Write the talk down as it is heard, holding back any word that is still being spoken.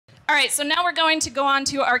All right, so now we're going to go on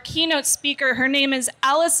to our keynote speaker. Her name is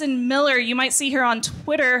Allison Miller. You might see her on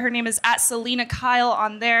Twitter. Her name is @SelenaKyle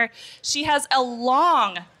on there. She has a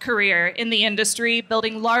long career in the industry,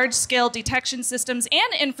 building large-scale detection systems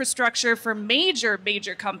and infrastructure for major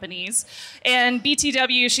companies. And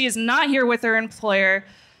BTW, she is not here with her employer.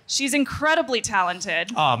 She's incredibly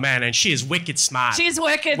talented. Oh, man, and she is wicked smart. She's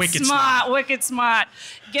wicked smart.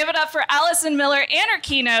 Give it up for Allison Miller and her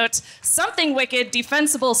keynote, Something Wicked,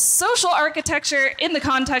 Defensible Social Architecture in the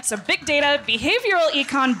Context of Big Data, Behavioral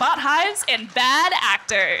Econ, Bot Hives, and Bad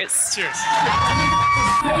Actors. Cheers.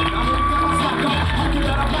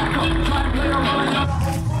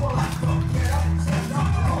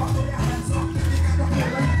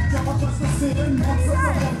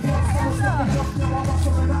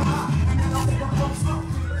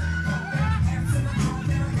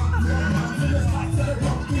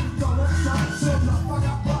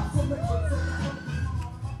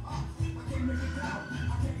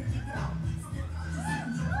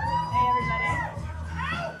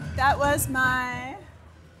 That was my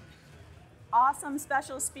awesome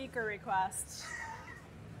special speaker request.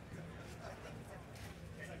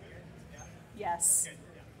 Yes.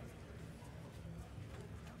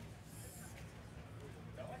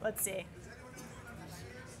 Let's see.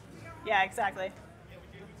 Yeah, exactly.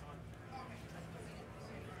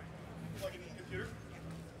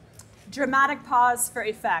 Dramatic pause for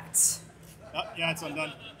effect. Oh, yeah, it's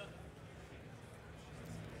undone.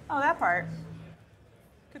 Oh, that part.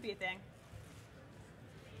 Could be a thing.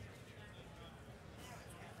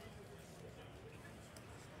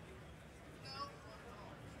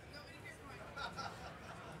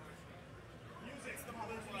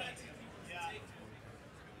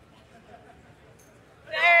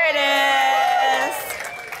 There it is.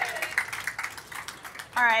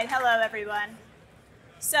 All right, hello everyone.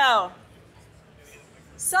 So,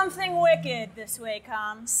 something wicked this way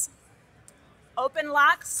comes. Open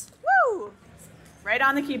locks. Woo! Right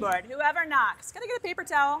on the keyboard. Whoever knocks. Can I get a paper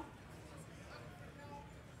towel?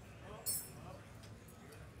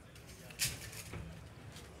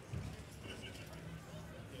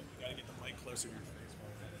 Gotta get the mic closer to your face.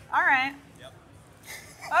 All right. Yep.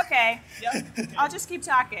 Okay. Yep. I'll just keep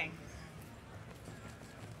talking.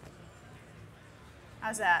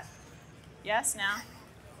 How's that? Yes? No?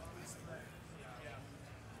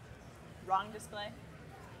 Wrong display?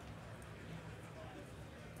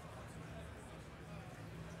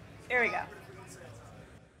 There we go.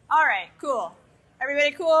 All right, cool.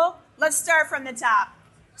 Everybody cool? Let's start from the top.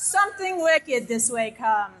 Something wicked this way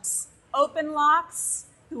comes. Open locks,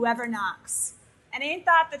 whoever knocks. And ain't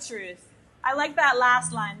that the truth? I like that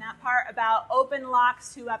last line, that part about open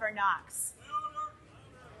locks, whoever knocks.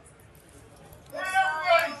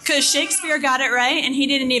 Because Shakespeare got it right, and he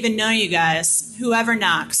didn't even know you guys. Whoever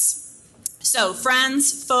knocks. So,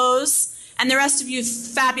 friends, foes, and the rest of you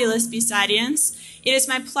fabulous BSidesians, it is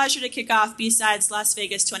my pleasure to kick off BSides Las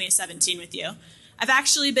Vegas 2017 with you. I've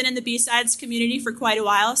actually been in the BSides community for quite a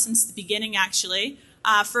while, since the beginning actually.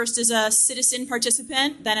 First as a citizen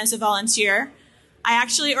participant, then as a volunteer. I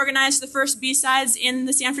actually organized the first BSides in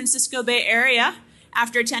the San Francisco Bay Area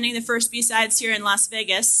after attending the first BSides here in Las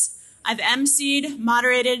Vegas. I've emceed,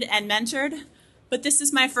 moderated, and mentored, but this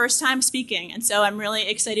is my first time speaking, and so I'm really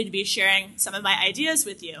excited to be sharing some of my ideas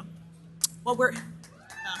with you.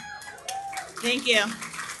 Thank you.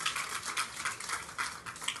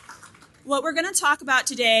 What we're going to talk about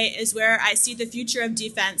today is where I see the future of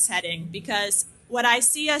defense heading, because what I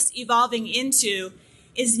see us evolving into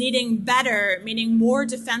is needing better, meaning more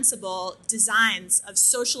defensible designs of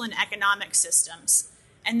social and economic systems.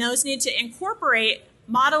 And those need to incorporate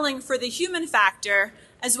modeling for the human factor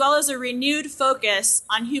as well as a renewed focus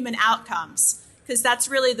on human outcomes, because that's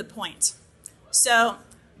really the point. So,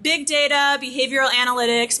 big data, behavioral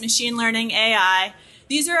analytics, machine learning, AI,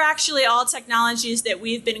 these are actually all technologies that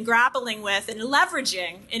we've been grappling with and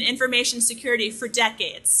leveraging in information security for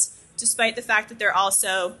decades, despite the fact that they're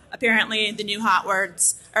also apparently the new hot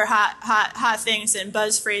words or hot things and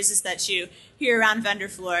buzz phrases that you hear around vendor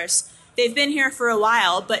floors. They've been here for a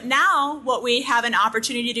while, but now what we have an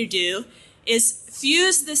opportunity to do is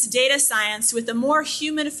fuse this data science with the more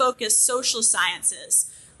human-focused social sciences,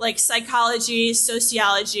 like psychology,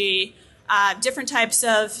 sociology, different types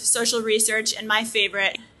of social research, and my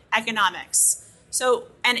favorite, economics. So,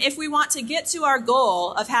 and if we want to get to our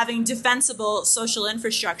goal of having defensible social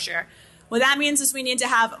infrastructure, what that means is we need to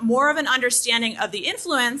have more of an understanding of the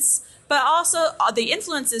influences,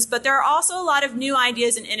 but there are also a lot of new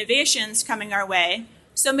ideas and innovations coming our way.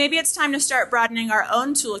 So maybe it's time to start broadening our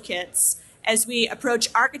own toolkits as we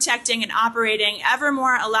approach architecting and operating ever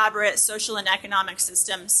more elaborate social and economic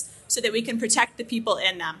systems so that we can protect the people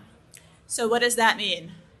in them. So what does that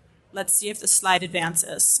mean? Let's see if the slide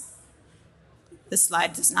advances. The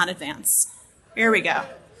slide does not advance. Here we go.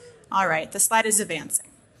 All right, the slide is advancing.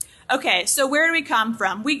 Okay, so where do we come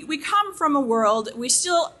from? We come from a world, we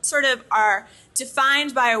still sort of are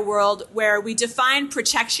defined by a world where we define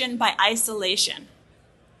protection by isolation.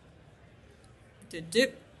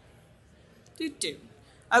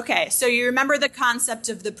 Okay, so you remember the concept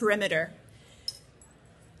of the perimeter.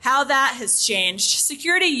 How that has changed.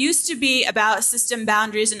 Security used to be about system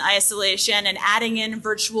boundaries and isolation and adding in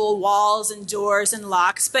virtual walls and doors and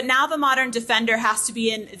locks, but now the modern defender has to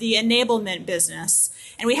be in the enablement business.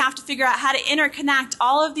 And we have to figure out how to interconnect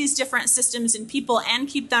all of these different systems and people and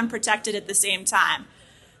keep them protected at the same time.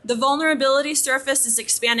 The vulnerability surface is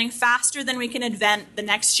expanding faster than we can invent the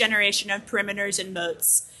next generation of perimeters and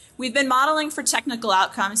moats. We've been modeling for technical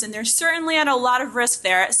outcomes, and there's certainly a lot of risk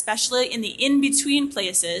there, especially in the in-between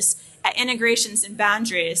places at integrations and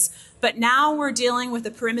boundaries. But now we're dealing with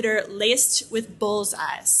a perimeter laced with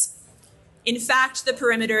bullseyes. In fact, the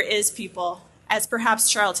perimeter is people, as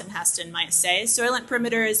perhaps Charlton Heston might say. Soylent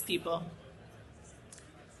Perimeter is people.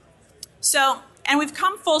 And we've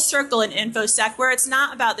come full circle in InfoSec, where it's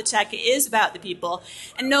not about the tech, it is about the people.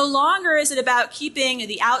 And no longer is it about keeping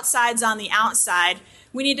the outsides on the outside.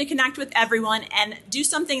 We need to connect with everyone and do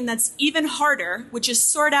something that's even harder, which is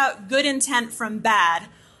sort out good intent from bad,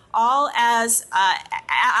 all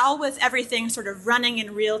with everything sort of running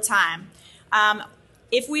in real time.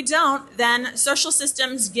 If we don't, then social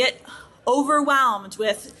systems get overwhelmed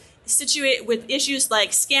with issues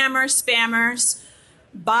like scammers, spammers,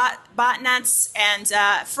 botnets,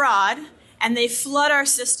 and fraud, and they flood our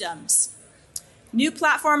systems. New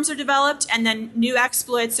platforms are developed, and then new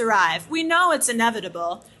exploits arrive. We know it's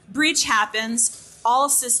inevitable. Breach happens, all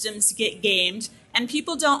systems get gamed, and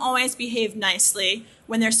people don't always behave nicely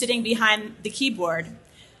when they're sitting behind the keyboard.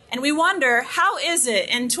 And we wonder, how is it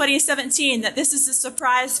in 2017 that this is a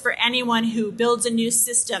surprise for anyone who builds a new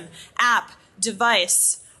system, app,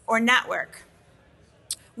 device, or network?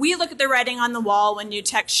 We look at the writing on the wall when new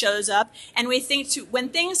tech shows up, and we think when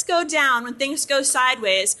things go down, when things go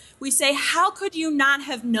sideways, we say, how could you not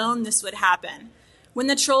have known this would happen? When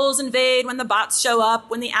the trolls invade, when the bots show up,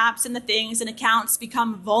 when the apps and the things and accounts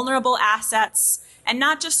become vulnerable assets, and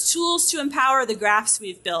not just tools to empower the graphs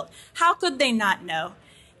we've built, how could they not know?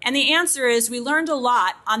 And the answer is we learned a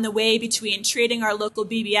lot on the way between trading our local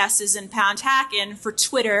BBSs and pound hackin' for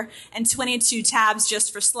Twitter and 22 tabs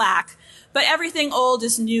just for Slack. But everything old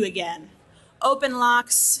is new again. Open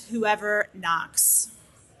locks, whoever knocks.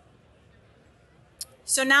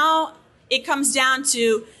 So now it comes down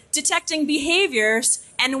to detecting behaviors,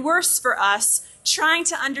 and worse for us, trying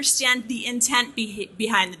to understand the intent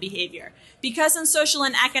behind the behavior. Because in social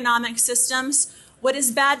and economic systems, what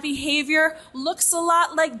is bad behavior looks a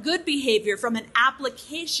lot like good behavior from an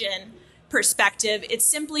application perspective. It's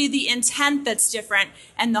simply the intent that's different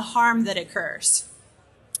and the harm that occurs.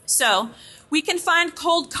 So we can find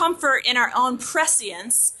cold comfort in our own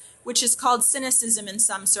prescience, which is called cynicism in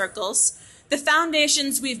some circles. The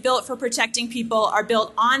foundations we've built for protecting people are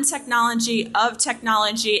built on technology, of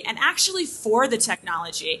technology, and actually for the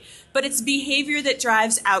technology. But it's behavior that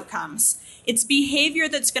drives outcomes. It's behavior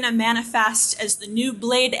that's going to manifest as the new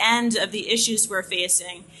blade end of the issues we're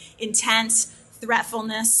facing: intent,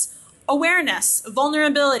 threatfulness, awareness,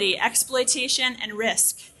 vulnerability, exploitation, and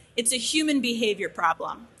risk. It's a human behavior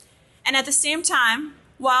problem. And at the same time,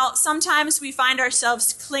 while sometimes we find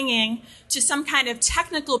ourselves clinging to some kind of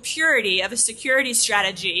technical purity of a security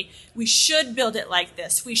strategy, we should build it like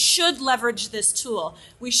this. We should leverage this tool.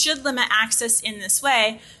 We should limit access in this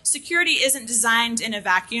way. Security isn't designed in a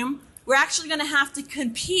vacuum. We're actually going to have to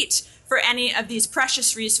compete for any of these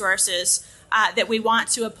precious resources that we want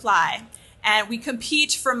to apply. And we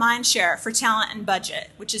compete for mind share, for talent and budget,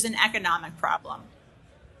 which is an economic problem.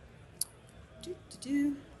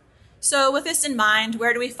 So with this in mind,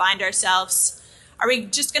 where do we find ourselves? Are we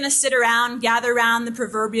just going to sit around, gather around the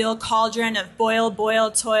proverbial cauldron of boil, boil,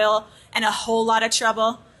 toil, and a whole lot of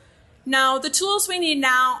trouble? No, the tools we need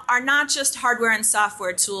now are not just hardware and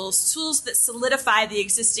software tools, tools that solidify the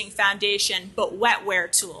existing foundation, but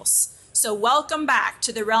wetware tools. So welcome back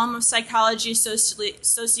to the realm of psychology,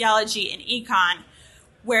 sociology, and econ,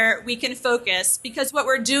 where we can focus, because what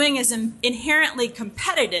we're doing is inherently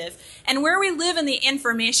competitive, and where we live in the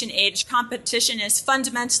information age, competition is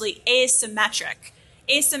fundamentally asymmetric.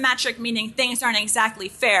 Asymmetric meaning things aren't exactly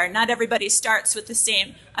fair. Not everybody starts with the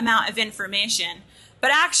same amount of information.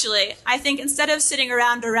 But actually, I think instead of sitting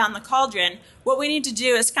around the cauldron, what we need to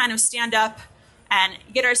do is kind of stand up and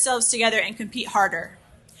get ourselves together and compete harder.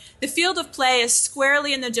 The field of play is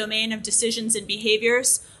squarely in the domain of decisions and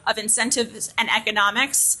behaviors, of incentives and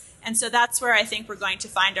economics, and so that's where I think we're going to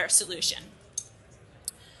find our solution.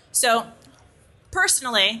 So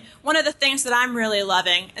personally, one of the things that I'm really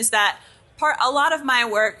loving is that a lot of my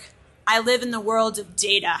work, I live in the world of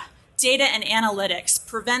data and analytics,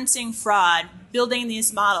 preventing fraud, building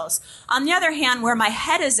these models. On the other hand, where my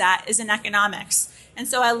head is at is in economics. And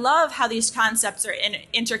so I love how these concepts are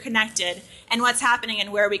interconnected and what's happening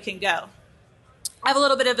and where we can go. I have a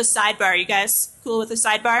little bit of a sidebar. You guys cool with a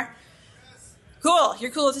sidebar? Cool, you're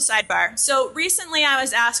cool with a sidebar. So recently I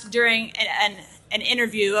was asked during an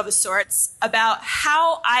interview of a sorts about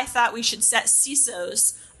how I thought we should set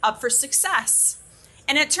CISOs up for success.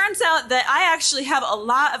 And it turns out that I actually have a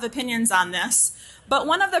lot of opinions on this, but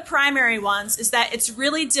one of the primary ones is that it's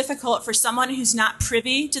really difficult for someone who's not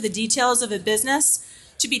privy to the details of a business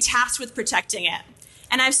to be tasked with protecting it.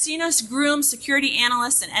 And I've seen us groom security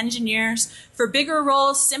analysts and engineers for bigger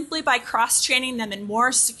roles simply by cross-training them in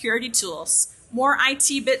more security tools, more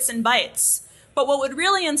IT bits and bytes. But what would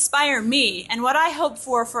really inspire me, and what I hope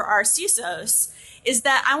for our CISOs, is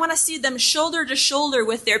that I want to see them shoulder to shoulder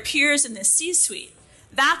with their peers in the C-suite.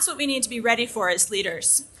 That's what we need to be ready for as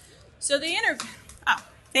leaders. So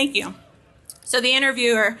thank you. So the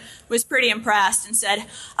interviewer was pretty impressed and said,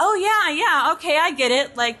 oh yeah, okay, I get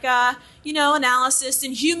it. Like, analysis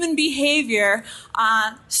and human behavior,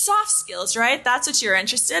 soft skills, right? That's what you're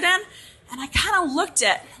interested in? And I kind of looked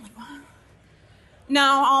at, like, what?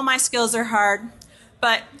 No, all my skills are hard.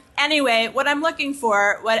 But anyway, what I'm looking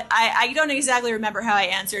for, I don't exactly remember how I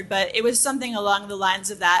answered, but it was something along the lines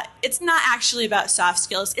of that. It's not actually about soft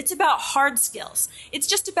skills. It's about hard skills. It's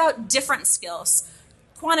just about different skills.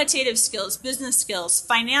 Quantitative skills, business skills,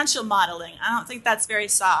 financial modeling. I don't think that's very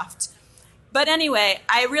soft. But anyway,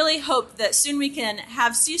 I really hope that soon we can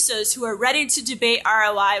have CISOs who are ready to debate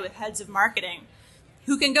ROI with heads of marketing,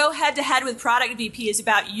 who can go head-to-head with product VPs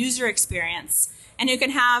about user experience, and who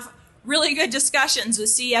can have really good discussions with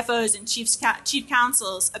CFOs and chief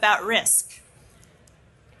counsels about risk.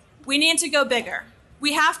 We need to go bigger.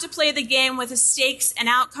 We have to play the game with the stakes and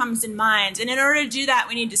outcomes in mind, and in order to do that,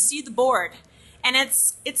 we need to see the board. And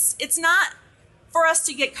it's not for us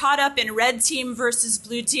to get caught up in red team versus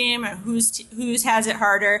blue team, or who's has it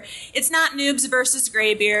harder. It's not noobs versus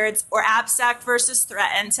graybeards or AppSec versus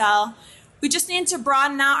threat intel. We just need to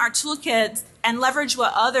broaden out our toolkits and leverage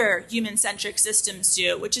what other human-centric systems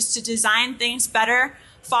do, which is to design things better,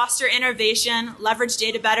 foster innovation, leverage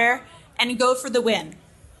data better, and go for the win.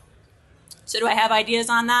 So do I have ideas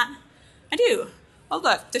on that? I do. Oh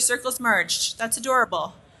look, the circles merged. That's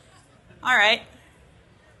adorable. All right.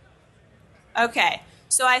 Okay,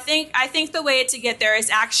 so I think the way to get there is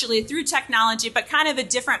actually through technology, but kind of a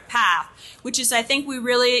different path, which is I think we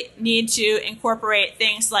really need to incorporate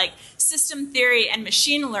things like system theory and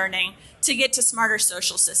machine learning to get to smarter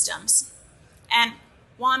social systems. And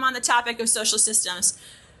while I'm on the topic of social systems,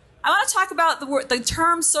 I want to talk about the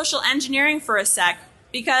term social engineering for a sec,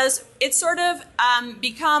 because it's sort of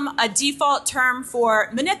become a default term for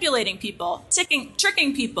manipulating people,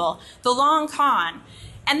 tricking people, the long con.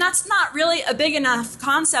 And that's not really a big enough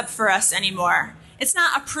concept for us anymore. It's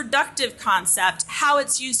not a productive concept, how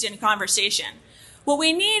it's used in conversation. What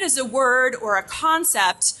we need is a word or a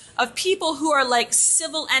concept of people who are like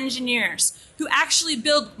civil engineers, who actually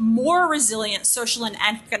build more resilient social and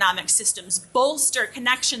economic systems, bolster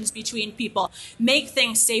connections between people, make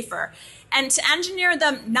things safer. And to engineer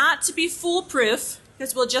them not to be foolproof,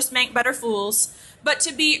 because we'll just make better fools, but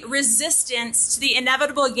to be resistant to the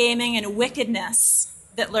inevitable gaming and wickedness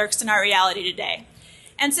that lurks in our reality today.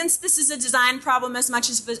 And since this is a design problem as much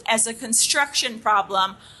as a construction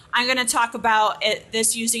problem, I'm going to talk about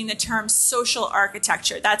this using the term social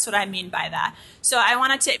architecture. That's what I mean by that. So I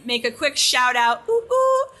wanted to make a quick shout out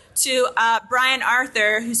to Brian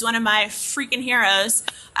Arthur, who's one of my freaking heroes.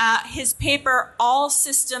 His paper, All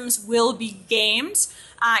Systems Will Be Gamed,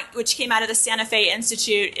 which came out of the Santa Fe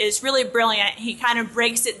Institute, is really brilliant. He kind of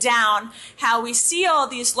breaks it down, how we see all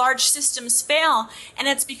these large systems fail, and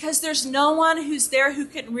it's because there's no one who's there who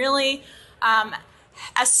can really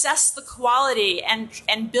assess the quality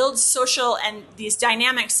and build social and these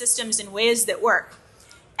dynamic systems in ways that work.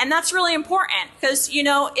 And that's really important because,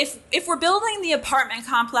 if we're building the apartment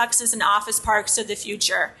complexes and office parks of the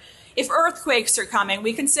future, if earthquakes are coming,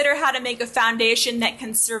 we consider how to make a foundation that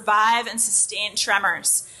can survive and sustain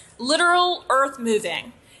tremors. Literal earth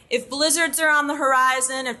moving. If blizzards are on the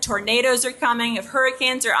horizon, if tornadoes are coming, if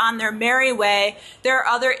hurricanes are on their merry way, there are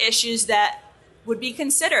other issues that would be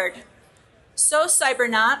considered. So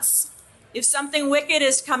cybernauts, if something wicked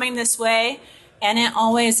is coming this way, and it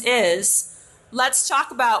always is, let's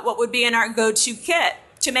talk about what would be in our go-to kit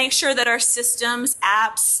to make sure that our systems,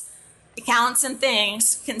 apps, accounts, and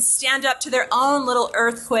things can stand up to their own little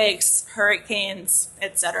earthquakes, hurricanes,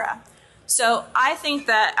 etc. So I think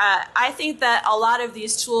that a lot of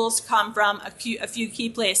these tools come from a few key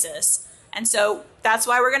places. And so that's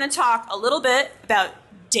why we're going to talk a little bit about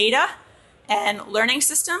data and learning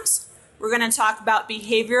systems. We're going to talk about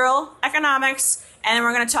behavioral economics, and then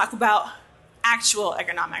we're going to talk about actual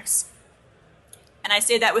economics. And I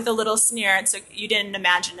say that with a little sneer, and so you didn't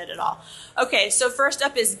imagine it at all. Okay, so first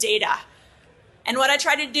up is data. And what I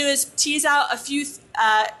try to do is tease out a few,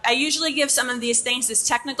 I usually give some of these things as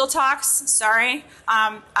technical talks, sorry,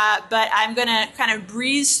 but I'm going to kind of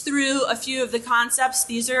breeze through a few of the concepts.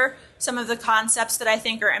 These are some of the concepts that I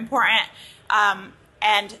think are important.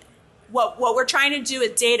 And what we're trying to do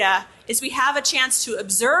with data is we have a chance to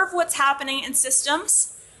observe what's happening in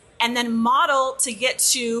systems and then model to get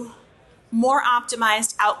to more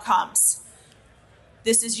optimized outcomes.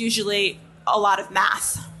 This is usually a lot of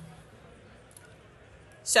math.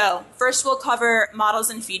 So first we'll cover models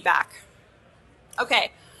and feedback.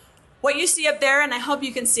 Okay, what you see up there, and I hope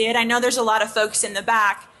you can see it, I know there's a lot of folks in the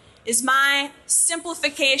back, is my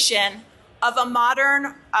simplification of a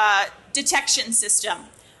modern detection system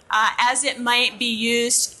as it might be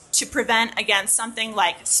used to prevent against something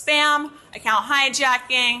like spam, account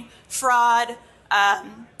hijacking, fraud,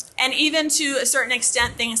 and even to a certain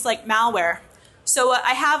extent things like malware. So what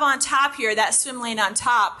I have on top here, that swim lane on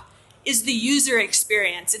top, is the user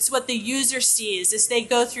experience. It's what the user sees as they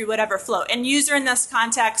go through whatever flow. And user in this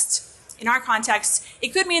context, in our context, it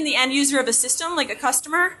could mean the end user of a system, like a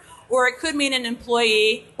customer, or it could mean an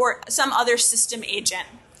employee or some other system agent.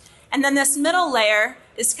 And then this middle layer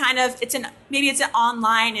is kind of, maybe it's an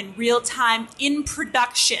online and real-time in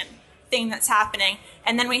production thing that's happening.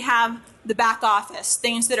 And then we have the back office,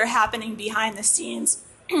 things that are happening behind the scenes,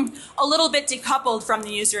 a little bit decoupled from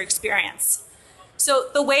the user experience. So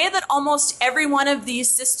the way that almost every one of these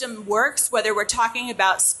systems works, whether we're talking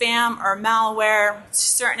about spam or malware, to a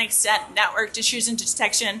certain extent network intrusion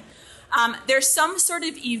detection, there's some sort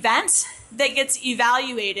of event that gets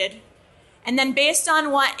evaluated, and then based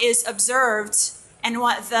on what is observed and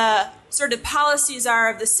what the sort of policies are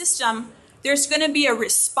of the system, there's going to be a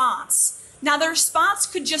response. Now the response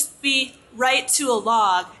could just be write to a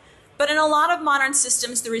log, but in a lot of modern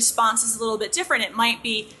systems, the response is a little bit different. It might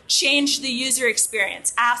be change the user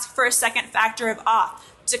experience, ask for a second factor of auth,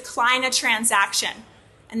 decline a transaction,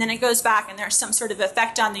 and then it goes back and there's some sort of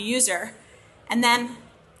effect on the user. And then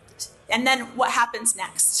what happens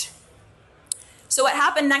next? So what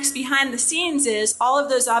happened next behind the scenes is all of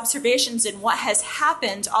those observations and what has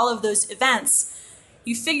happened, all of those events,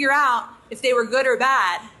 you figure out if they were good or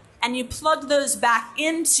bad, and you plug those back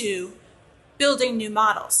into building new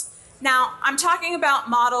models. Now, I'm talking about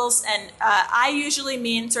models, and I usually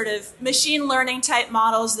mean sort of machine learning type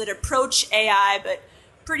models that approach AI, but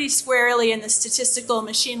pretty squarely in the statistical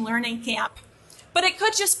machine learning camp. But it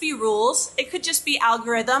could just be rules. It could just be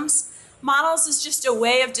algorithms. Models is just a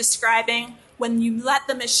way of describing when you let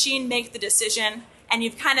the machine make the decision and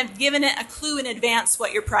you've kind of given it a clue in advance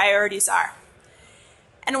what your priorities are.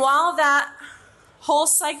 And while that whole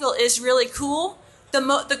cycle is really cool,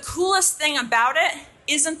 the coolest thing about it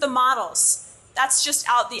isn't the models. That's just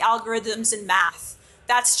out the algorithms and math.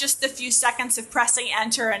 That's just the few seconds of pressing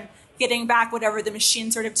enter and getting back whatever the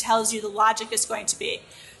machine sort of tells you the logic is going to be.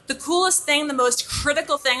 The coolest thing, the most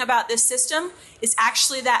critical thing about this system is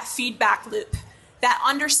actually that feedback loop, that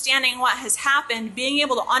understanding what has happened, being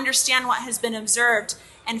able to understand what has been observed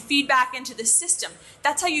and feedback into the system.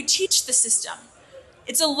 That's how you teach the system.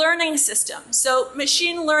 It's a learning system. So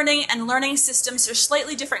machine learning and learning systems are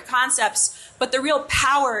slightly different concepts, but the real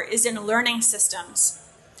power is in learning systems.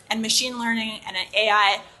 And machine learning and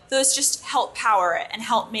AI, those just help power it and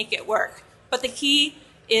help make it work. But the key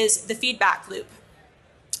is the feedback loop.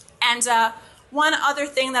 And one other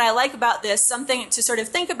thing that I like about this, something to sort of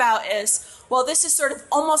think about is, well, this is sort of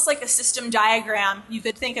almost like a system diagram, you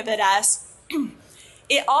could think of it as.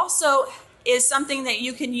 It also is something that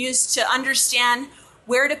you can use to understand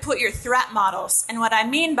where to put your threat models. And what I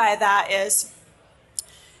mean by that is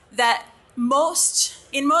that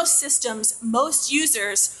in most systems, most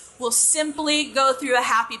users will simply go through a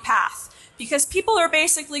happy path because people are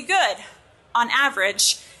basically good on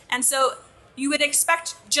average. And so you would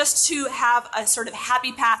expect just to have a sort of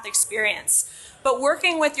happy path experience. But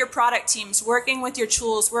working with your product teams, working with your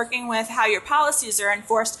tools, working with how your policies are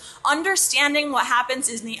enforced, understanding what happens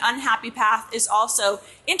in the unhappy path is also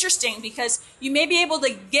interesting because you may be able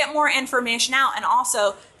to get more information out, and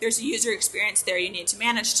also there's a user experience there you need to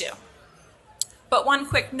manage too. But one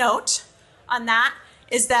quick note, on that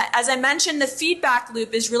is that, as I mentioned, the feedback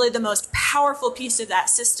loop is really the most powerful piece of that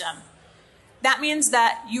system. That means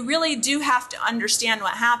that you really do have to understand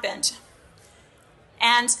what happened.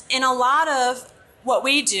 And in a lot of what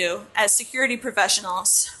we do as security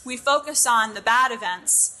professionals, we focus on the bad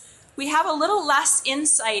events. We have a little less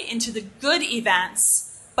insight into the good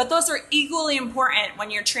events, but those are equally important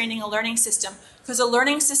when you're training a learning system, because a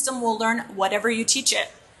learning system will learn whatever you teach it.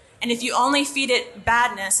 And if you only feed it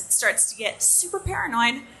badness, it starts to get super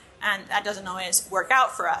paranoid, and that doesn't always work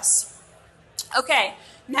out for us. Okay,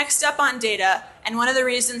 next up on data, and one of the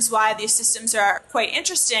reasons why these systems are quite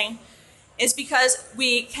interesting is because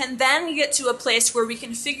we can then get to a place where we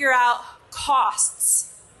can figure out costs.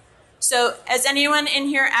 So has anyone in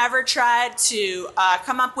here ever tried to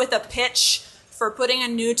come up with a pitch for putting a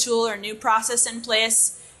new tool or new process in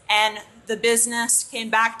place, and the business came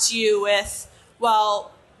back to you with,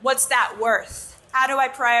 well, what's that worth? How do I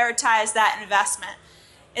prioritize that investment?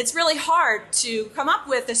 It's really hard to come up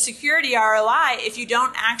with a security ROI if you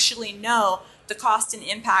don't actually know the cost and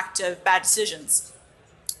impact of bad decisions.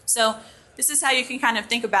 So this is how you can kind of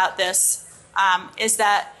think about this, is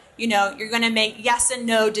that you're going to make yes and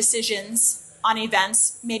no decisions on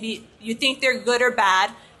events. Maybe you think they're good or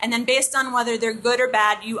bad, and then based on whether they're good or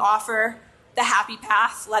bad, you offer the happy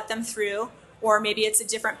path, let them through, or maybe it's a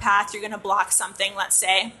different path, you're going to block something, let's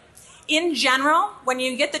say. In general, when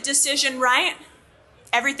you get the decision right,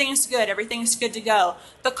 everything's good to go.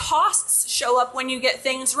 The costs show up when you get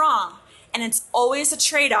things wrong, and it's always a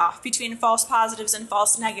trade-off between false positives and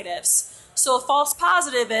false negatives. So a false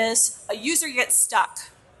positive is a user gets stuck.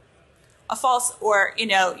 A false, or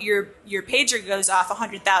your pager goes off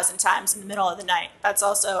 100,000 times in the middle of the night. That's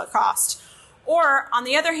also a cost. Or on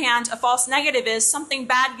the other hand, a false negative is something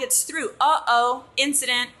bad gets through. Uh-oh,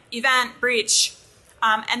 incident, event, breach.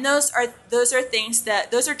 And those are things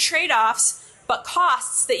those are trade-offs, but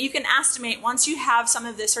costs that you can estimate once you have some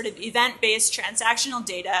of this sort of event-based transactional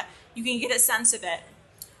data. You can get a sense of it.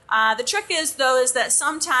 The trick is that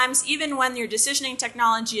sometimes, even when your decisioning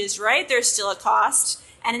technology is right, there's still a cost.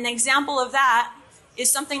 And an example of that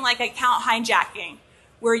is something like account hijacking,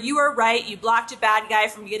 where you are right, you blocked a bad guy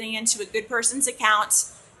from getting into a good person's account,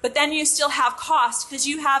 but then you still have cost because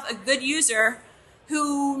you have a good user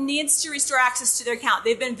who needs to restore access to their account.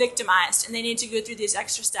 They've been victimized and they need to go through these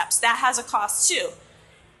extra steps. That has a cost too.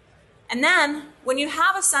 And then when you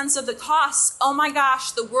have a sense of the costs, oh my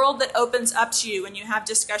gosh, the world that opens up to you when you have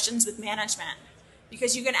discussions with management,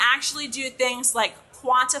 because you can actually do things like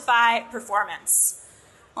quantify performance.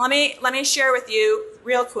 Let me share with you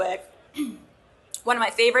real quick one of my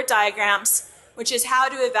favorite diagrams, which is how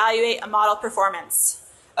to evaluate a model performance.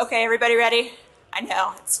 Okay, everybody ready? I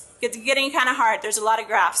know, it's getting kind of hard. There's a lot of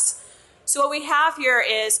graphs. So what we have here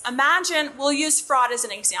is, imagine, we'll use fraud as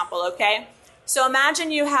an example, okay? So imagine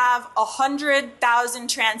you have 100,000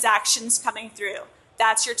 transactions coming through.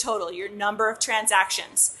 That's your total, your number of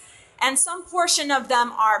transactions. And some portion of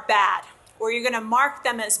them are bad, or you're going to mark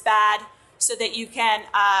them as bad so that you can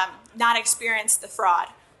not experience the fraud.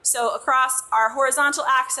 So across our horizontal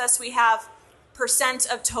axis, we have percent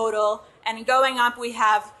of total, and going up, we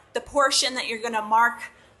have the portion that you're going to mark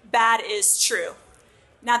bad is true.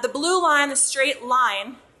 Now the blue line, the straight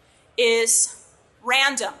line, is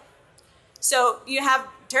random. So you have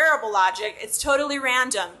terrible logic, it's totally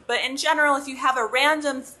random. But in general, if you have a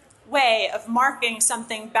random way of marking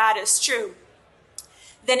something bad as true,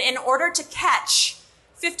 then in order to catch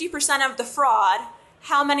 50% of the fraud,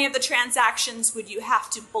 how many of the transactions would you have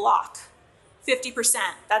to block? 50%.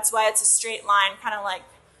 That's why it's a straight line, kind of like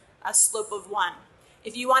a slope of 1.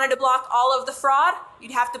 If you wanted to block all of the fraud,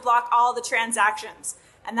 you'd have to block all the transactions.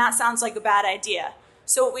 And that sounds like a bad idea.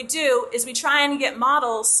 So what we do is we try and get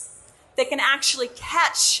models that can actually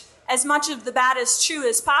catch as much of the bad as true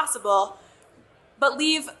as possible, but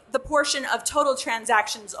leave the portion of total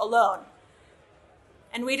transactions alone.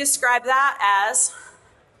 And we describe that as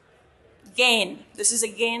gain. This is a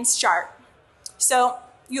gains chart. So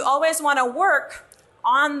you always want to work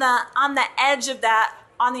on the edge of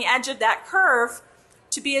that curve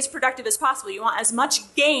to be as productive as possible. You want as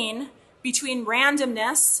much gain between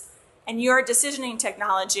randomness and your decisioning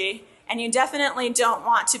technology, and you definitely don't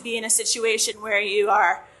want to be in a situation where you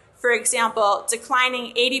are, for example,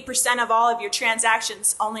 declining 80% of all of your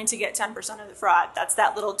transactions only to get 10% of the fraud. That's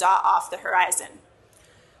that little dot off the horizon.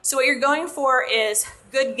 So what you're going for is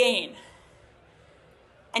good gain.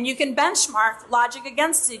 And you can benchmark logic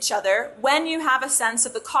against each other when you have a sense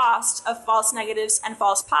of the cost of false negatives and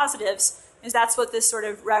false positives, because that's what this sort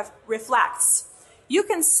of reflects. You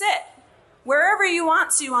can sit wherever you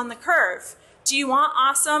want to on the curve. Do you want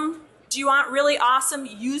awesome Do you want really awesome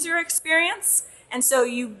user experience? And so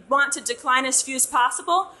you want to decline as few as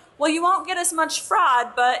possible? Well, you won't get as much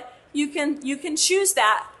fraud, but you can choose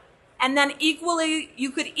that. And then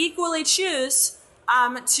you could equally choose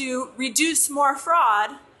to reduce more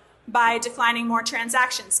fraud by declining more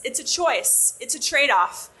transactions. It's a choice. It's a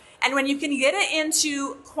trade-off. And when you can get it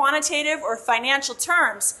into quantitative or financial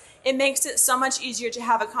terms, it makes it so much easier to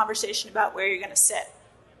have a conversation about where you're going to sit.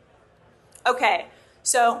 Okay,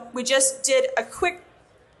 so we just did a quick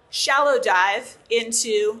shallow dive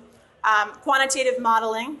into quantitative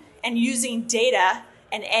modeling and using data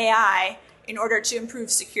and AI in order to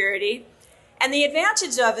improve security. And the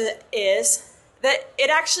advantage of it is that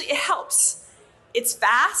it helps. It's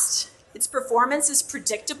fast, its performance is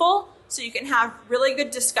predictable, so you can have really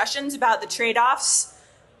good discussions about the trade-offs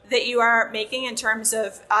that you are making in terms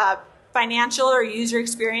of financial or user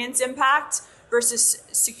experience impact versus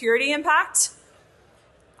security impact.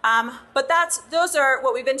 But those are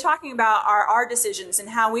what we've been talking about are our decisions and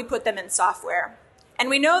how we put them in software. And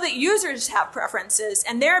we know that users have preferences,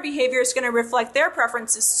 and their behavior is going to reflect their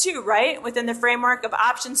preferences too, right? Within the framework of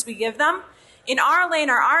options we give them. In our lane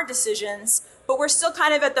are our decisions, but we're still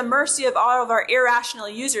kind of at the mercy of all of our irrational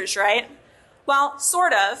users, right? Well,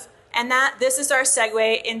 sort of. And this is our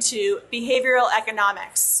segue into behavioral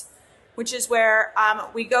economics, which is where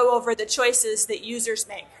we go over the choices that users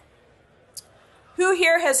make. Who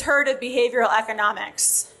here has heard of behavioral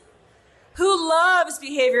economics? Who loves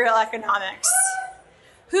behavioral economics?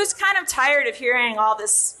 Who's kind of tired of hearing all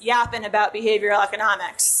this yapping about behavioral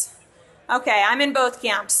economics? Okay, I'm in both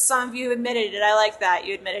camps. Some of you admitted it. I like that.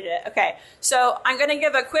 You admitted it. Okay, so I'm going to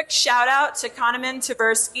give a quick shout out to Kahneman,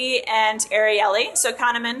 Tversky, and Ariely. So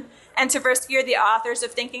Kahneman and Tversky are the authors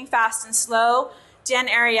of Thinking Fast and Slow. Dan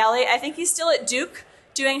Ariely, I think he's still at Duke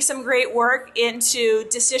doing some great work into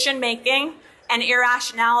decision making and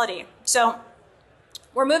irrationality. So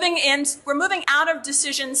we're moving out of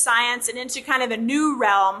decision science and into kind of a new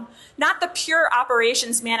realm, not the pure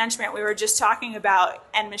operations management we were just talking about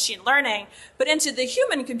and machine learning, but into the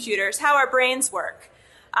human computers, how our brains work.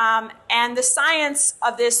 And the science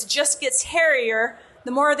of this just gets hairier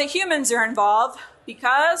the more the humans are involved,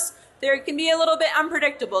 because they can be a little bit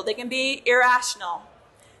unpredictable. They can be irrational.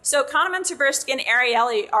 So Kahneman, Tversky, and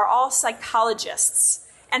Ariely are all psychologists.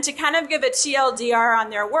 And to kind of give a TLDR on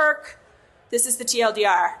their work, this is the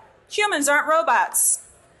TLDR. Humans aren't robots.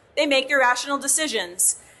 They make irrational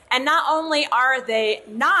decisions. And not only are they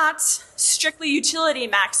not strictly utility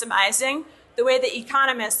maximizing, the way that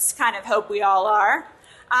economists kind of hope we all are,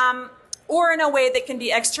 or in a way that can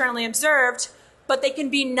be externally observed, but they can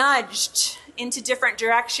be nudged into different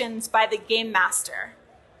directions by the game master.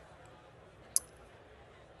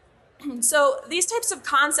 So these types of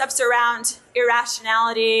concepts around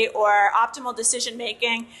irrationality or optimal decision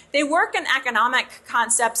making, they work in economic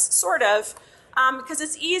concepts, sort of, because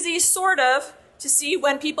it's easy, sort of, to see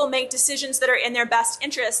when people make decisions that are in their best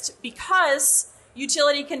interest, because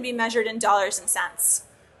utility can be measured in dollars and cents.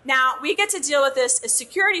 Now, we get to deal with this as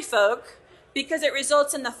security folk because it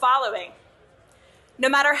results in the following. No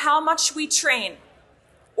matter how much we train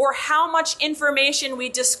or how much information we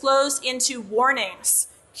disclose into warnings,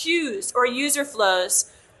 cues, or user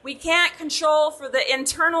flows, we can't control for the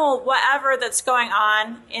internal whatever that's going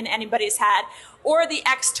on in anybody's head or the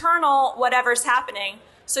external whatever's happening.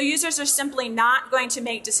 So users are simply not going to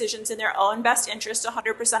make decisions in their own best interest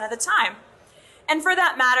 100% of the time. And for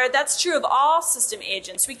that matter, that's true of all system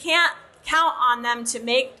agents. We can't count on them to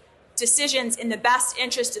make decisions in the best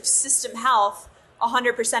interest of system health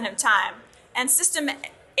 100% of the time. And system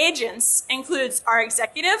agents includes our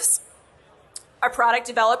executives, our product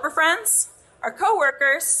developer friends, our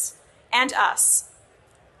coworkers, and us.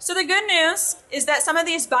 So the good news is that some of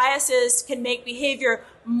these biases can make behavior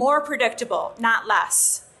more predictable, not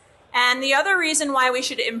less. And the other reason why we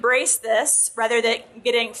should embrace this, rather than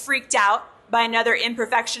getting freaked out by another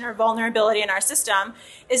imperfection or vulnerability in our system,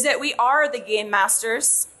 is that we are the game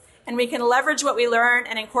masters, and we can leverage what we learn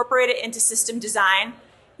and incorporate it into system design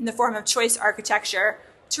in the form of choice architecture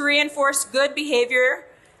to reinforce good behavior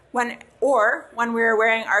when we're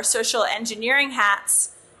wearing our social engineering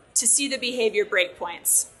hats to see the behavior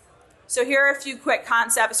breakpoints. So here are a few quick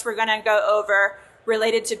concepts we're going to go over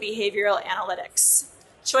related to behavioral analytics.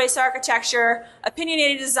 Choice architecture,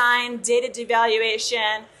 opinionated design, data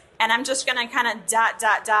devaluation, and I'm just going to kind of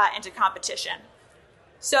dot into competition.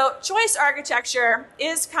 So choice architecture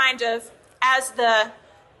is kind of, as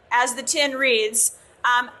the tin reads,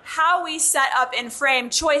 how we set up and frame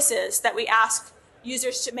choices that we ask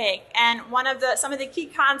users to make. And some of the key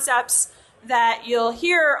concepts that you'll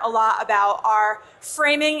hear a lot about are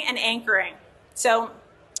framing and anchoring. So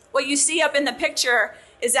What you see up in the picture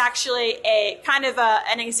is actually a kind of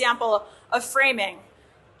an example of framing.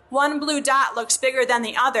 One blue dot looks bigger than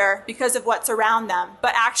the other because of what's around them,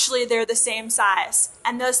 but actually they're the same size.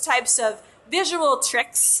 And those types of visual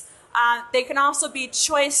tricks, they can also be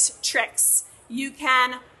choice tricks. You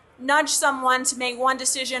can nudge someone to make one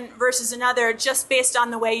decision versus another just based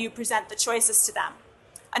on the way you present the choices to them.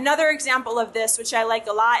 Another example of this, which I like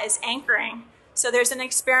a lot, is anchoring. So there's an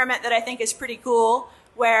experiment that I think is pretty cool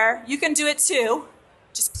where you can do it too.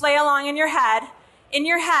 Just play along in your head. In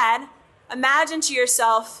your head, imagine to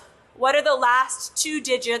yourself, what are the last 2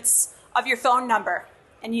 digits of your phone number?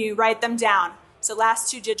 And you write them down. So last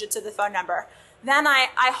 2 digits of the phone number. Then I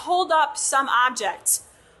hold up some object,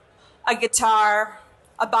 a guitar,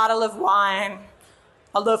 a bottle of wine,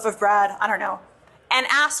 a loaf of bread, I don't know, and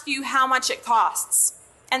ask you how much it costs.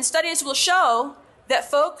 And studies will show that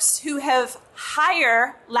folks who have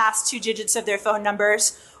higher last 2 digits of their phone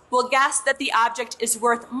numbers will guess that the object is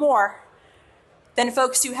worth more than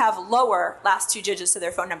folks who have lower last 2 digits of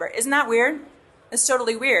their phone number. Isn't that weird? It's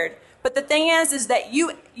totally weird. But the thing is that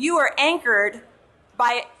you are anchored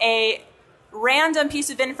by a random piece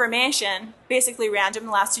of information, basically random,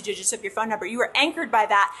 the last 2 digits of your phone number. You were anchored by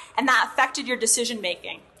that, and that affected your decision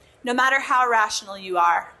making, no matter how rational you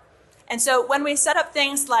are. And so when we set up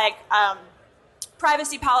things like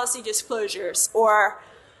privacy policy disclosures or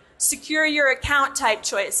secure your account type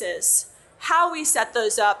choices, how we set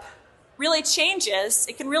those up really changes.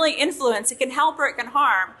 It can really influence, it can help or it can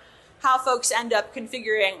harm how folks end up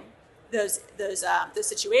configuring those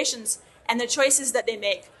situations and the choices that they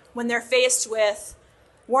make when they're faced with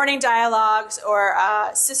warning dialogues or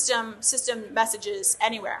system messages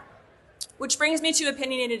anywhere. Which brings me to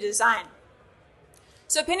opinionated design.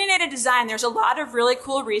 So opinionated design, there's a lot of really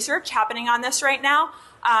cool research happening on this right now.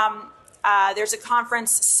 There's a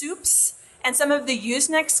conference, SOUPS, and some of the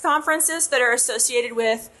Usenix conferences that are associated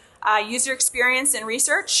with user experience and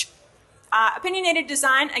research. Opinionated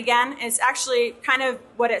design, again, is actually kind of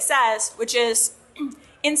what it says, which is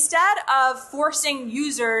instead of forcing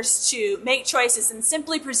users to make choices and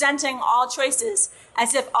simply presenting all choices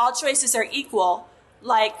as if all choices are equal,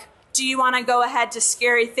 like, do you want to go ahead to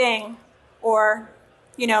scary thing, or,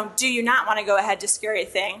 do you not want to go ahead to scary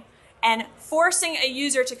thing, and forcing a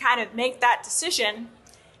user to kind of make that decision,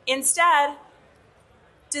 instead,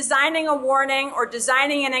 designing a warning or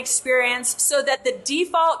designing an experience so that the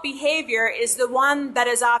default behavior is the one that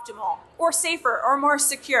is optimal or safer or more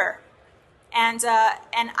secure. And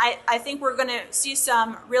I think we're going to see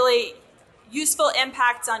some really useful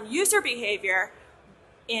impacts on user behavior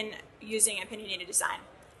in using opinionated design.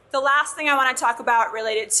 The last thing I want to talk about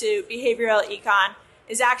related to behavioral econ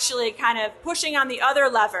is actually kind of pushing on the other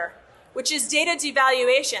lever, which is data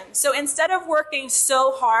devaluation. So instead of working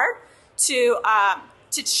so hard to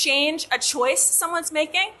change a choice someone's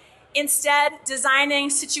making, instead designing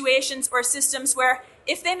situations or systems where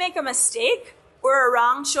if they make a mistake or a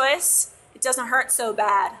wrong choice, it doesn't hurt so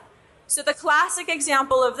bad. So the classic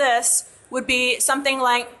example of this would be something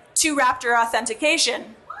like two-raptor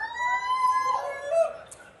authentication.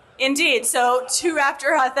 Indeed, so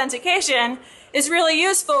two-raptor authentication is really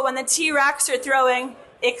useful when the T-Rex are throwing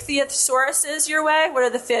ichthyosaurus your way. What are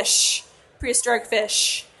the fish? Prehistoric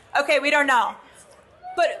fish. Okay, we don't know.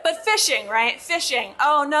 But phishing, right? Phishing.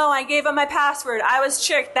 Oh no, I gave them my password. I was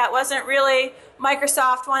tricked. That wasn't really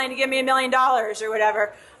Microsoft wanting to give me $1 million or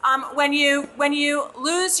whatever. When you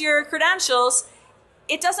lose your credentials,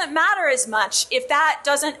 it doesn't matter as much if that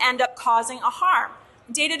doesn't end up causing a harm.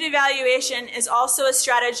 Data devaluation is also a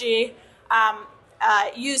strategy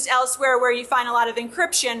used elsewhere where you find a lot of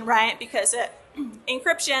encryption, right? Because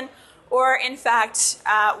encryption, or in fact,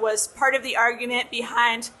 was part of the argument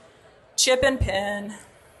behind chip and pin.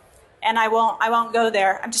 And I won't go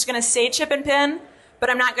there. I'm just going to say chip and pin, but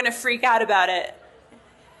I'm not going to freak out about it.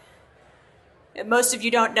 Most of you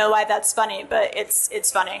don't know why that's funny, but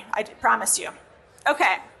it's funny. I promise you.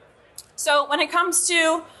 Okay. So when it comes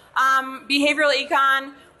to behavioral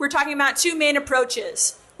econ, we're talking about two main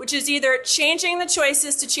approaches, which is either changing the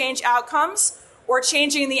choices to change outcomes or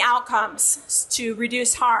changing the outcomes to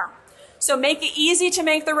reduce harm. So make it easy to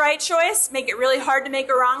make the right choice, make it really hard to make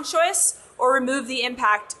a wrong choice, or remove the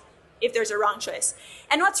impact if there's a wrong choice.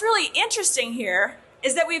 And what's really interesting here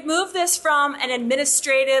is that we've moved this from an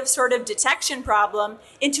administrative sort of detection problem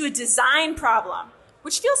into a design problem,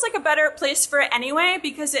 which feels like a better place for it anyway,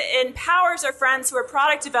 because it empowers our friends who are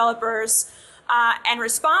product developers and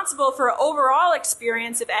responsible for overall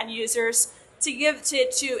experience of end users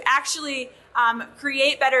to actually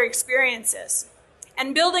create better experiences.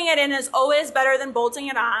 And building it in is always better than bolting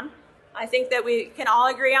it on. I think that we can all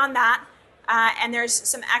agree on that. and there's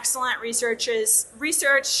some excellent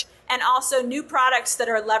research and also new products that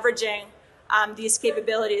are leveraging these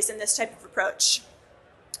capabilities in this type of approach.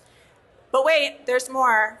 But wait, there's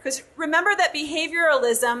more. Because remember that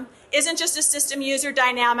behavioralism isn't just a system user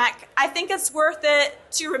dynamic. I think it's worth it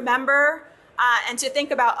to remember and to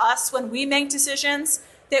think about us when we make decisions,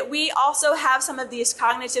 that we also have some of these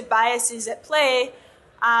cognitive biases at play,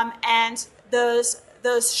 and those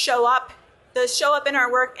show up in our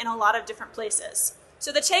work in a lot of different places.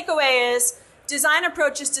 So the takeaway is design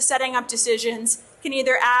approaches to setting up decisions can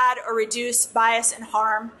either add or reduce bias and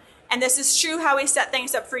harm. And this is true how we set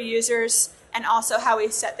things up for users and also how we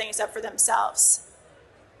set things up for themselves.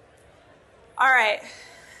 All right.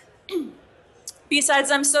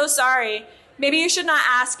 Besides, I'm so sorry. Maybe you should not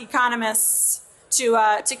ask economists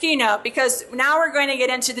to Keynote, because now we're going to get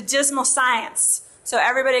into the dismal science. So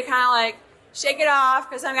everybody kind of like shake it off,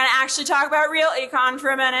 because I'm going to actually talk about real econ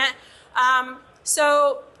for a minute.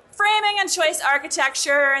 So framing and choice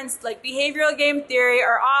architecture and like behavioral game theory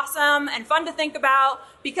are awesome and fun to think about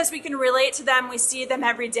because we can relate to them. We see them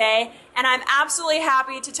every day. And I'm absolutely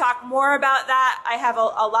happy to talk more about that. I have a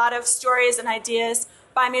lot of stories and ideas.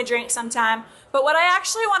 Buy me a drink sometime. But what I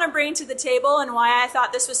actually want to bring to the table, and why I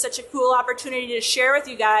thought this was such a cool opportunity to share with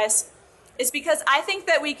you guys, is because I think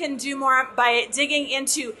that we can do more by digging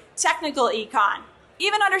into technical econ.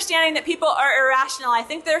 Even understanding that people are irrational, I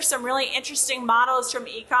think there's some really interesting models from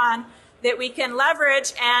econ that we can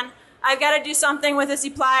leverage, and I've got to do something with this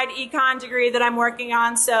applied econ degree that I'm working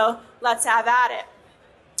on, so let's have at it.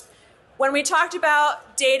 When we talked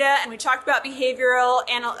about data and we talked about behavioral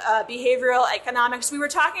economics, we were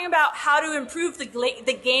talking about how to improve the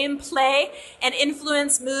gameplay and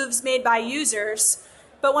influence moves made by users.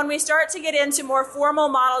 But when we start to get into more formal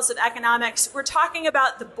models of economics, we're talking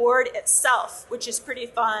about the board itself, which is pretty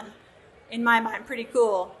fun, in my mind, pretty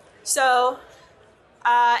cool. So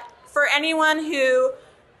for anyone who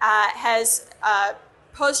has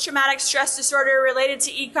post-traumatic stress disorder related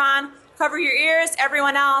to econ, cover your ears.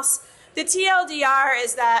 Everyone else, the TLDR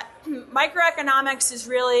is that microeconomics is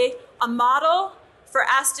really a model for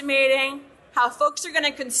estimating how folks are going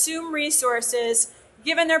to consume resources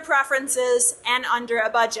given their preferences and under a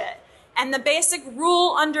budget. And the basic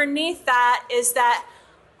rule underneath that is that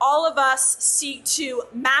all of us seek to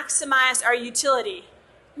maximize our utility,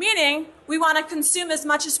 meaning we want to consume as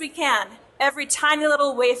much as we can, every tiny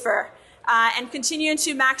little wafer, and continue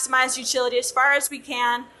to maximize utility as far as we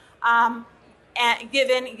can,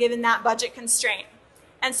 given that budget constraint.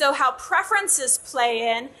 And so how preferences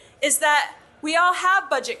play in is that we all have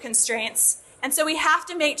budget constraints, and so we have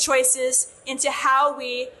to make choices into how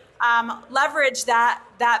we leverage that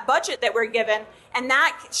budget that we're given, and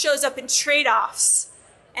that shows up in trade-offs.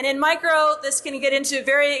 And in micro, this can get into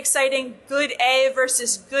very exciting good A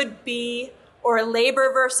versus good B, or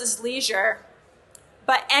labor versus leisure.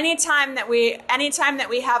 But anytime that we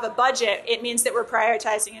have a budget, it means that we're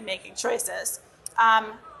prioritizing and making choices.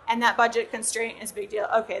 And that budget constraint is a big deal.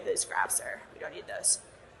 Okay, those graphs we don't need those.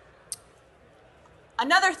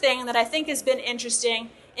 Another thing that I think has been interesting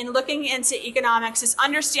in looking into economics is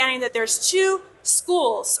understanding that there's two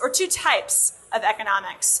schools or two types of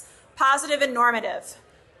economics, positive and normative.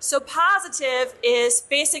 So positive is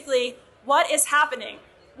basically what is happening,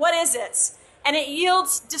 what is it? And it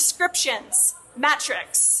yields descriptions,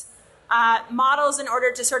 metrics, models in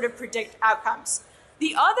order to sort of predict outcomes.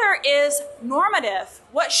 The other is normative,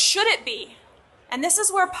 what should it be? And this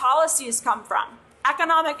is where policies come from.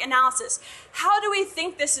 Economic analysis. How do we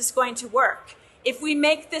think this is going to work? If we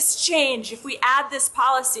make this change, if we add this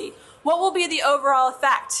policy, what will be the overall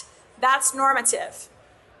effect? That's normative.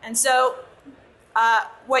 And so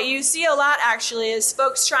what you see a lot actually is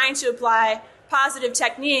folks trying to apply positive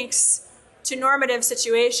techniques to normative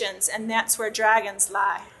situations, and that's where dragons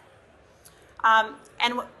lie.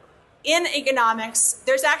 And in economics,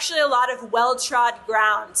 there's actually a lot of well-trod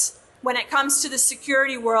ground when it comes to the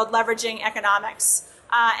security world leveraging economics.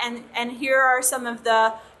 And here are some of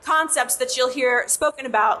the concepts that you'll hear spoken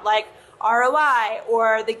about, like ROI,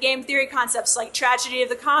 or the game theory concepts like tragedy of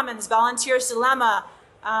the commons, volunteer's dilemma,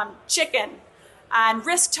 chicken, and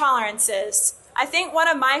risk tolerances. I think one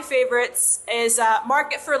of my favorites is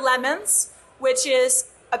Market for Lemons, which is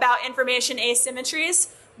about information asymmetries,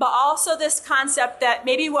 but also this concept that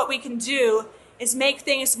maybe what we can do is make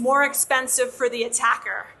things more expensive for the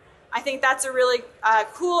attacker. I think that's a really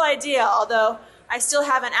cool idea, although I still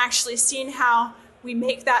haven't actually seen how we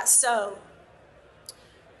make that so.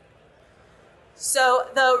 So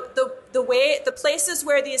the places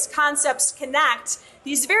where these concepts connect,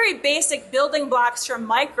 these very basic building blocks from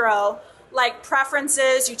micro, like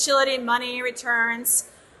preferences, utility, money, returns,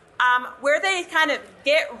 Where they kind of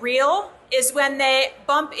get real is when they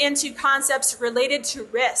bump into concepts related to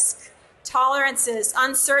risk, tolerances,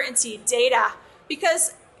 uncertainty, data.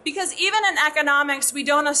 Because even in economics, we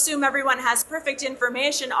don't assume everyone has perfect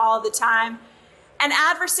information all the time. And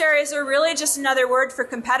adversaries are really just another word for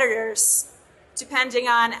competitors, depending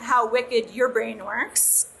on how wicked your brain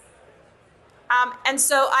works. And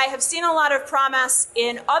so I have seen a lot of promise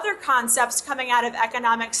in other concepts coming out of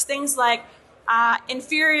economics, things like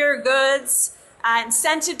inferior goods,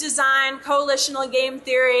 incentive design, coalitional game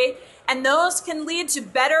theory, and those can lead to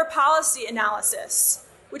better policy analysis,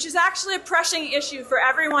 which is actually a pressing issue for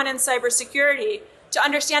everyone in cybersecurity to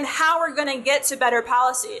understand how we're going to get to better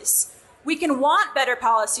policies. We can want better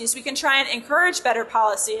policies, we can try and encourage better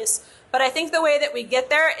policies, but I think the way that we get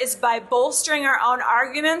there is by bolstering our own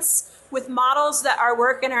arguments with models that are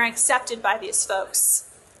working and are accepted by these folks.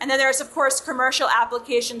 And then there's, of course, commercial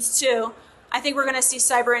applications too. I think we're going to see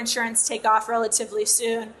cyber insurance take off relatively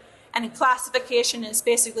soon. And classification is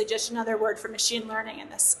basically just another word for machine learning in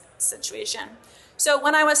this situation. So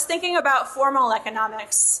when I was thinking about formal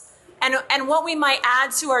economics and what we might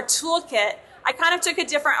add to our toolkit, I kind of took a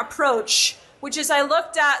different approach, which is I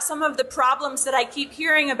looked at some of the problems that I keep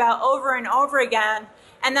hearing about over and over again.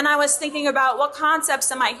 And then I was thinking about what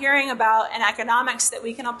concepts am I hearing about in economics that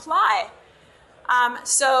we can apply.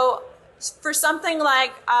 So for something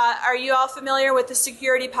like, are you all familiar with the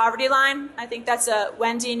security poverty line? I think that's a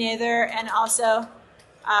Wendy Nather and also,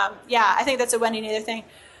 I think that's a Wendy Nather thing.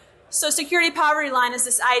 So security poverty line is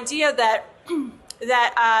this idea that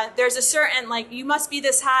there's a certain, like, you must be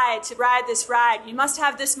this high to ride this ride. You must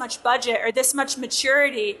have this much budget or this much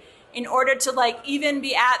maturity in order to, like, even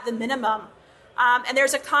be at the minimum. And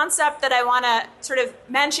there's a concept that I want to sort of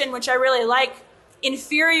mention, which I really like,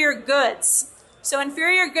 inferior goods. So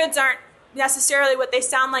inferior goods aren't necessarily what they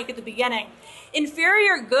sound like at the beginning.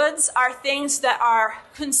 Inferior goods are things that are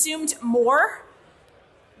consumed more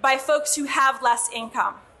by folks who have less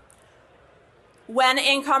income. When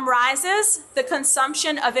income rises, the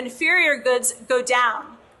consumption of inferior goods go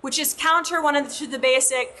down, which is counter to the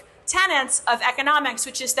basic tenets of economics,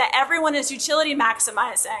 which is that everyone is utility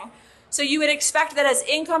maximizing. So you would expect that as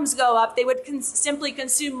incomes go up, they would simply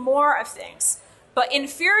consume more of things. But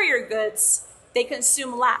inferior goods, they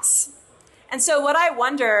consume less. And so what I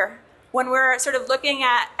wonder when we're sort of looking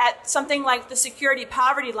at something like the security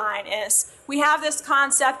poverty line is we have this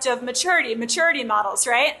concept of maturity models,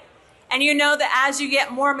 right? And you know that as you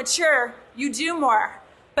get more mature, you do more.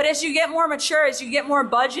 But as you get more mature, as you get more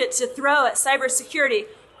budget to throw at cybersecurity,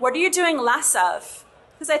 what are you doing less of?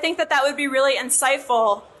 Because I think that that would be really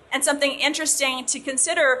insightful and something interesting to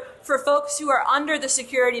consider for folks who are under the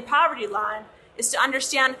security poverty line, is to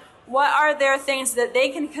understand what are their things that they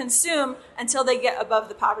can consume until they get above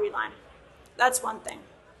the poverty line. That's one thing.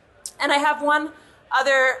 And I have one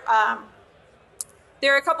other,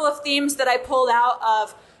 there are a couple of themes that I pulled out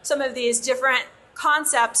of some of these different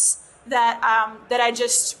concepts that I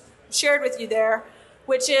just shared with you there,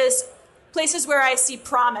 which is places where I see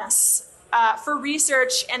promise for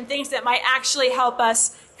research and things that might actually help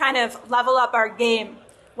us kind of level up our game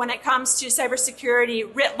when it comes to cybersecurity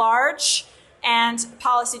writ large and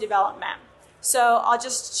policy development. So I'll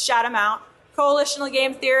just shout them out. Coalitional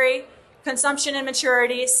game theory, consumption and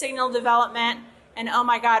maturity, signal development, and oh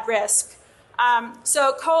my God, risk.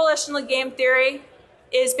 So coalitional game theory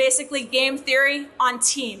is basically game theory on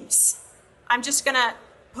teams. I'm just gonna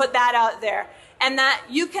put that out there. And that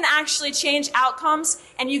you can actually change outcomes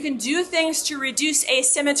and you can do things to reduce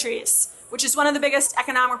asymmetries, which is one of the biggest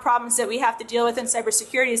economic problems that we have to deal with in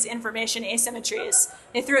cybersecurity is information asymmetries.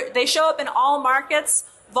 They show up in all markets,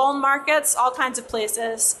 vuln markets, all kinds of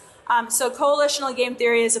places. So coalitional game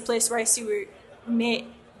theory is a place where I see we may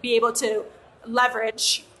be able to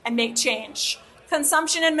leverage and make change.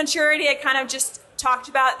 Consumption and maturity, I kind of just talked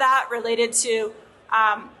about that related to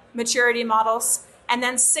maturity models. And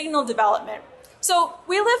then signal development. So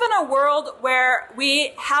we live in a world where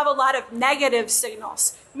we have a lot of negative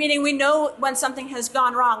signals, meaning we know when something has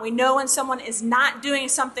gone wrong. We know when someone is not doing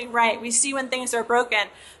something right. We see when things are broken.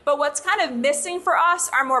 But what's kind of missing for us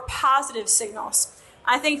are more positive signals.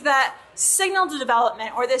 I think that signal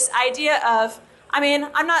development, or this idea of,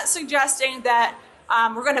 I'm not suggesting that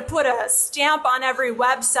we're going to put a stamp on every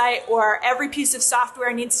website or every piece of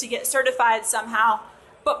software needs to get certified somehow.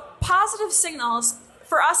 But positive signals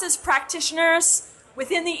for us as practitioners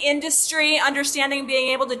within the industry, understanding being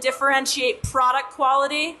able to differentiate product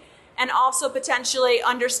quality and also potentially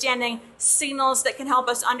understanding signals that can help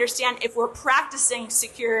us understand if we're practicing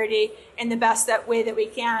security in the best way that we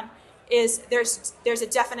can, is there's a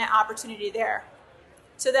definite opportunity there.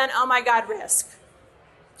 So then, oh my God, risk.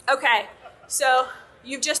 Okay, so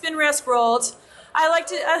you've just been risk rolled. I like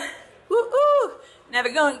to, never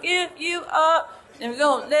gonna give you up, never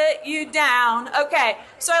gonna let you down. Okay,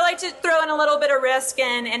 so I like to throw in a little bit of risk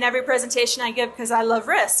in every presentation I give because I love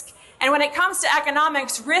risk. And when it comes to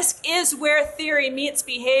economics, risk is where theory meets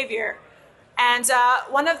behavior. And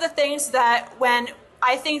one of the things that when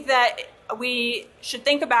I think that we should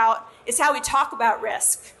think about is how we talk about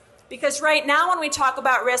risk. Because right now when we talk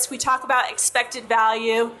about risk, we talk about expected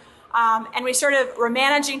value, and we're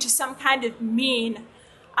managing to some kind of mean.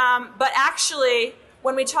 But actually,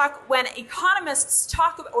 when economists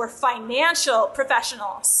talk, or financial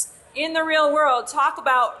professionals in the real world talk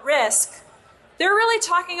about risk, they're really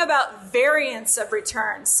talking about variance of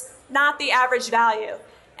returns, not the average value.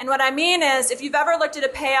 And what I mean is, if you've ever looked at a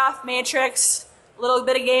payoff matrix, a little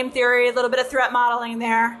bit of game theory, a little bit of threat modeling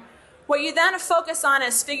there, what you then focus on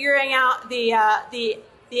is figuring out the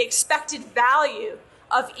expected value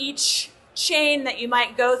of each chain that you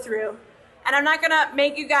might go through. And I'm not going to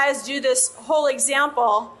make you guys do this whole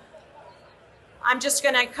example. I'm just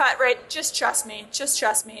going to cut right, just trust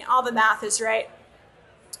me, all the math is right.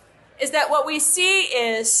 Is that what we see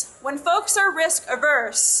is when folks are risk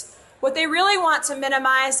averse, what they really want to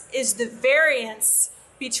minimize is the variance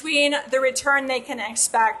between the return they can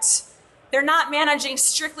expect. They're not managing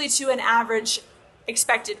strictly to an average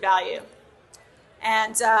expected value.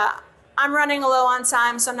 And I'm running low on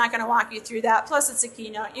time, so I'm not going to walk you through that. Plus, it's a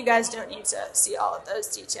keynote. You guys don't need to see all of those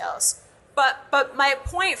details. But my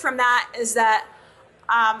point from that is that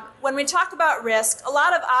when we talk about risk, a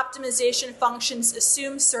lot of optimization functions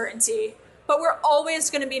assume certainty, but we're always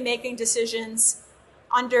going to be making decisions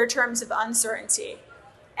under terms of uncertainty.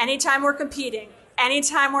 Anytime we're competing,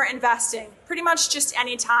 anytime we're investing, pretty much just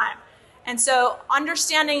any time. And so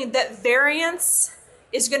understanding that variance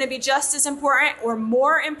is going to be just as important or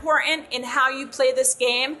more important in how you play this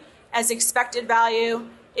game as expected value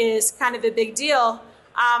is kind of a big deal,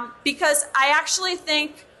 because I actually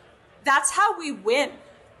think that's how we win.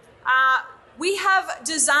 We have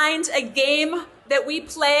designed a game that we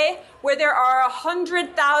play where there are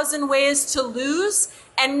 100,000 ways to lose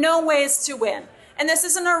and no ways to win. And this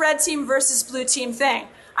isn't a red team versus blue team thing.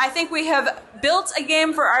 I think we have built a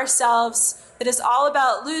game for ourselves that is all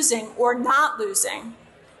about losing or not losing.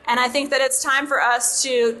 And I think that it's time for us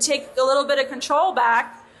to take a little bit of control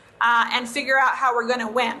back and figure out how we're going to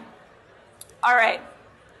win. All right.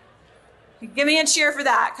 Give me a cheer for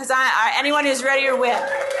that, because anyone who's ready to win.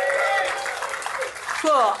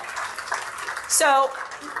 Cool. So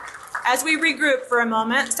as we regroup for a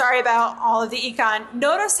moment, sorry about all of the econ,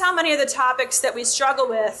 notice how many of the topics that we struggle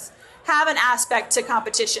with have an aspect to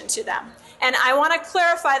competition to them. And I want to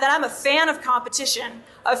clarify that I'm a fan of competition,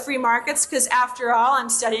 of free markets, because after all, I'm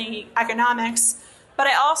studying economics. But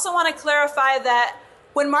I also want to clarify that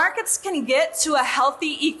when markets can get to a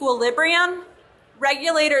healthy equilibrium,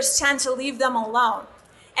 regulators tend to leave them alone.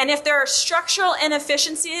 And if there are structural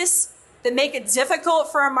inefficiencies that make it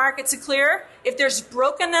difficult for a market to clear, if there's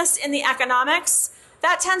brokenness in the economics,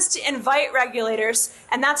 that tends to invite regulators,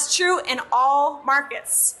 and that's true in all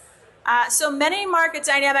markets. So many market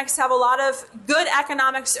dynamics have a lot of good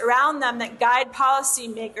economics around them that guide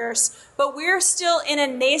policymakers, but we're still in a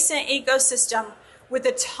nascent ecosystem with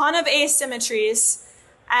a ton of asymmetries.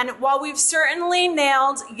 And while we've certainly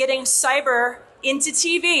nailed getting cyber into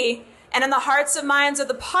TV and in the hearts and minds of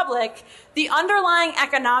the public, the underlying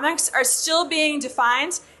economics are still being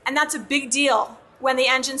defined, and that's a big deal when the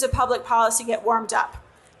engines of public policy get warmed up.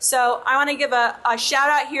 So I want to give a shout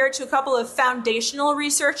out here to a couple of foundational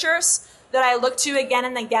researchers that I look to again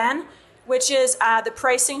and again, which is the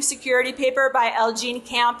Pricing Security paper by Elgene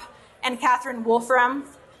Camp and Catherine Wolfram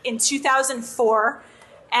in 2004,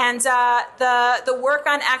 and the work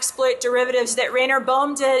on exploit derivatives that Rainer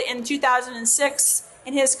Bohm did in 2006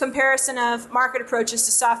 in his comparison of market approaches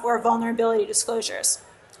to software vulnerability disclosures.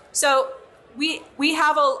 So we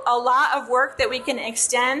have a lot of work that we can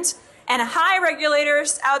extend. And hi,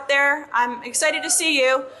 regulators out there, I'm excited to see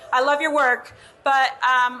you. I love your work. But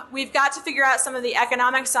we've got to figure out some of the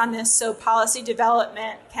economics on this so policy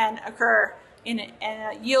development can occur and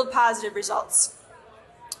yield positive results.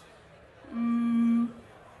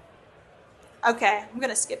 Okay, I'm going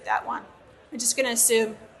to skip that one. I'm just going to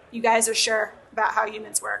assume you guys are sure about how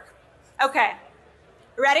humans work. Okay,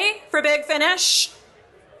 ready for big finish?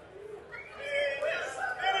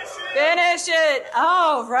 Finish it.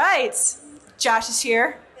 All right. Josh is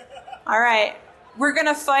here. All right. We're going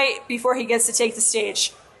to fight before he gets to take the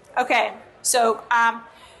stage. Okay. So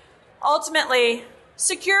ultimately,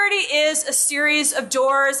 security is a series of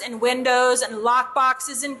doors and windows and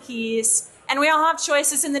lockboxes and keys, and we all have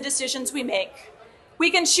choices in the decisions we make. We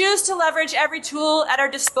can choose to leverage every tool at our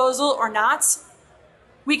disposal or not.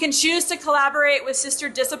 We can choose to collaborate with sister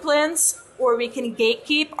disciplines, or we can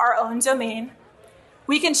gatekeep our own domain.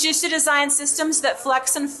 We can choose to design systems that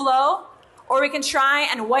flex and flow, or we can try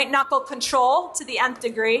and white-knuckle control to the nth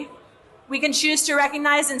degree. We can choose to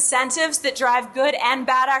recognize incentives that drive good and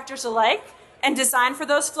bad actors alike and design for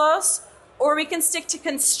those flows, or we can stick to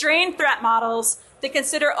constrained threat models that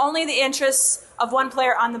consider only the interests of one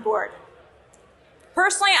player on the board.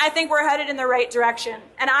 Personally, I think we're headed in the right direction,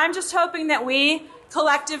 and I'm just hoping that we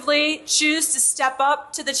collectively choose to step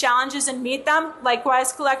up to the challenges and meet them,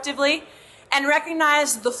 likewise collectively, and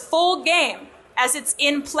recognize the full game as it's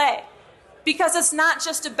in play. Because it's not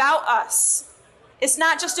just about us. It's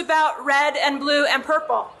not just about red and blue and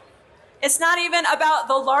purple. It's not even about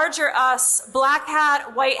the larger us, black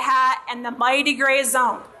hat, white hat, and the mighty gray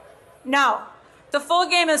zone. No. The full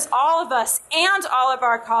game is all of us and all of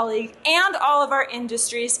our colleagues and all of our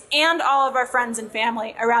industries and all of our friends and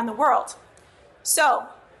family around the world. So,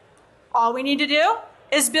 all we need to do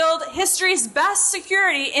is build history's best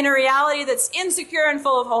security in a reality that's insecure and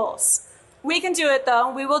full of holes. We can do it,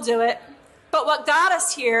 though. We will do it. But what got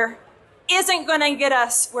us here isn't going to get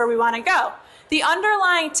us where we want to go. The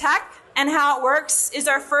underlying tech and how it works is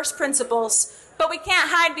our first principles, but we can't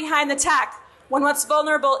hide behind the tech when what's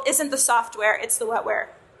vulnerable isn't the software, it's the wetware.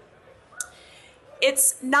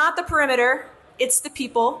 It's not the perimeter, it's the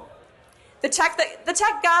people. The tech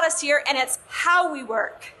got us here, and it's how we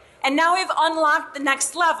work. And now we've unlocked the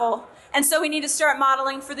next level, and so we need to start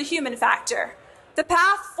modeling for the human factor. The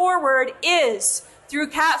path forward is through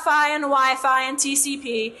CatFi and Wi-Fi and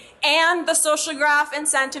TCP and the social graph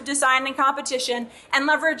incentive design and competition, and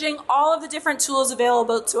leveraging all of the different tools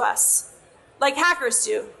available to us, like hackers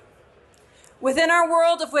do. Within our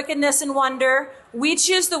world of wickedness and wonder, we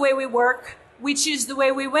choose the way we work, we choose the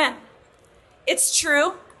way we win. It's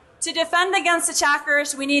true, to defend against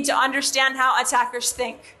attackers, we need to understand how attackers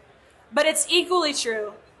think. But it's equally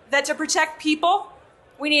true that to protect people,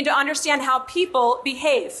 we need to understand how people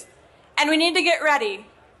behave. And we need to get ready,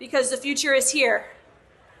 because the future is here.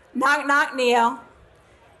 Knock, knock, Neo.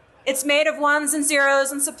 It's made of ones and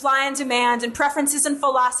zeros and supply and demand and preferences and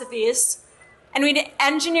philosophies. And we need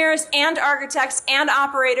engineers and architects and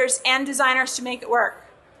operators and designers to make it work.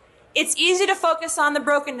 It's easy to focus on the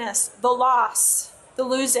brokenness, the loss, the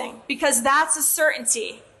losing, because that's a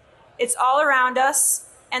certainty. It's all around us,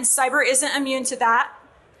 and cyber isn't immune to that.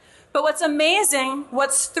 But what's amazing,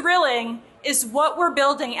 what's thrilling, is what we're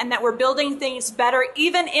building, and that we're building things better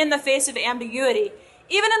even in the face of ambiguity,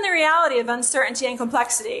 even in the reality of uncertainty and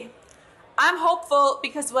complexity. I'm hopeful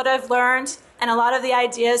because what I've learned and a lot of the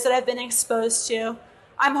ideas that I've been exposed to.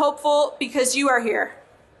 I'm hopeful because you are here.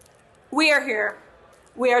 We are here.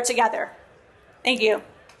 We are together. Thank you.